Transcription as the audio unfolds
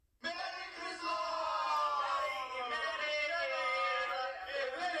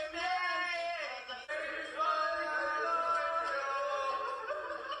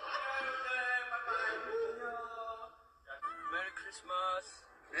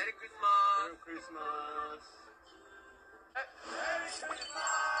Christmas.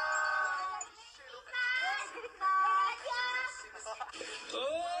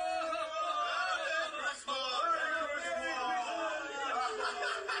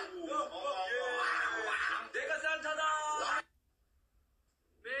 내가 산타다.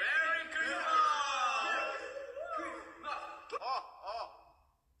 메리 크리스마스.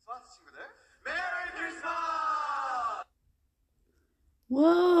 스마트 친구들. 메리 크리스마스.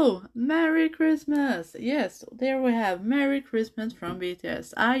 Whoa! Merry Christmas! Yes, there we have Merry Christmas from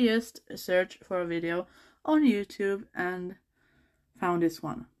BTS. I just searched for a video on YouTube and found this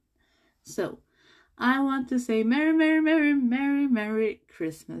one. So, I want to say Merry, Merry, Merry, Merry, Merry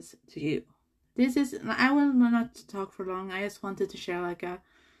Christmas to you. I will not talk for long. I just wanted to share like a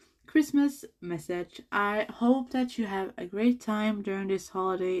Christmas message. I hope that you have a great time during this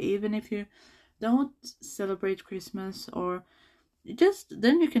holiday, even if you don't celebrate Christmas, or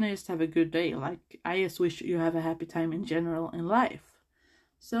then you can just have a good day. Like, I just wish you have a happy time in general in life.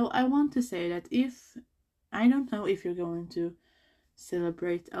 So I want to say that I don't know if you're going to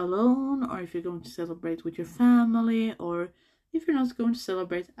celebrate alone, or if you're going to celebrate with your family, or if you're not going to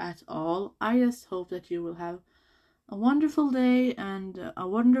celebrate at all. I just hope that you will have a wonderful day and a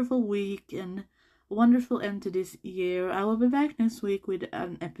wonderful week and a wonderful end to this year. I will be back next week with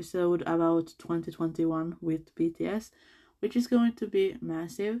an episode about 2021 with BTS, which is going to be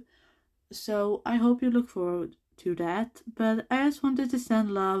massive. So I hope you look forward to that. But I just wanted to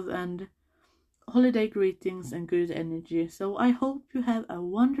send love and holiday greetings and good energy. So I hope you have a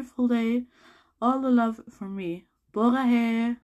wonderful day. All the love from me. Bora här!